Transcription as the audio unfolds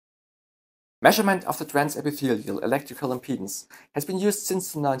Measurement of the transepithelial electrical impedance has been used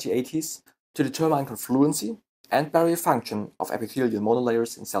since the 1980s to determine confluency and barrier function of epithelial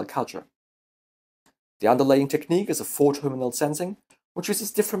monolayers in cell culture. The underlying technique is a 4-terminal sensing, which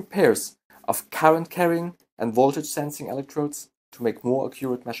uses different pairs of current-carrying and voltage-sensing electrodes to make more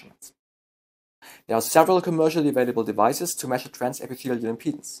accurate measurements. There are several commercially available devices to measure transepithelial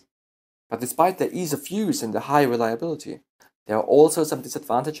impedance, but despite their ease of use and the high reliability, there are also some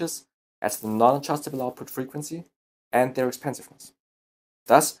disadvantages as the non-adjustable output frequency and their expensiveness.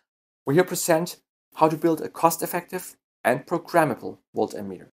 Thus, we here present how to build a cost-effective and programmable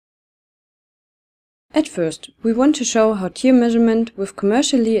Volt-Amperemeter. At first, we want to show how TEER measurement with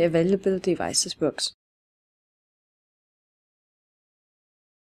commercially available devices works.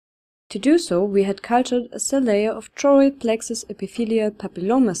 To do so, we had cultured a cell layer of choroid plexus epithelial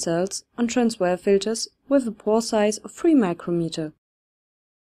papilloma cells on transwell filters with a pore size of 3 micrometer.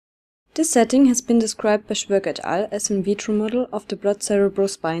 This setting has been described by Schwerk et al. As an in vitro model of the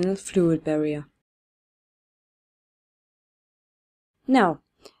blood-cerebrospinal fluid barrier. Now,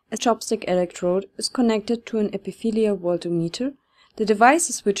 a chopstick electrode is connected to an epithelial voltometer. The device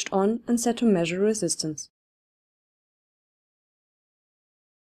is switched on and set to measure resistance.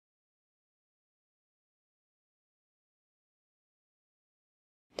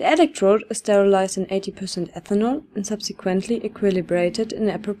 The electrode is sterilized in 80% ethanol and subsequently equilibrated in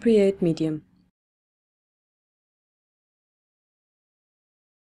appropriate medium.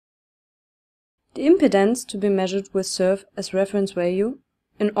 The impedance to be measured will serve as reference value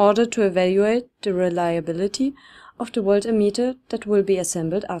in order to evaluate the reliability of the voltmeter that will be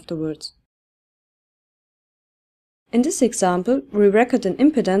assembled afterwards. In this example, we record an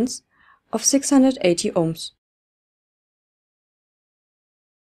impedance of 680 ohms.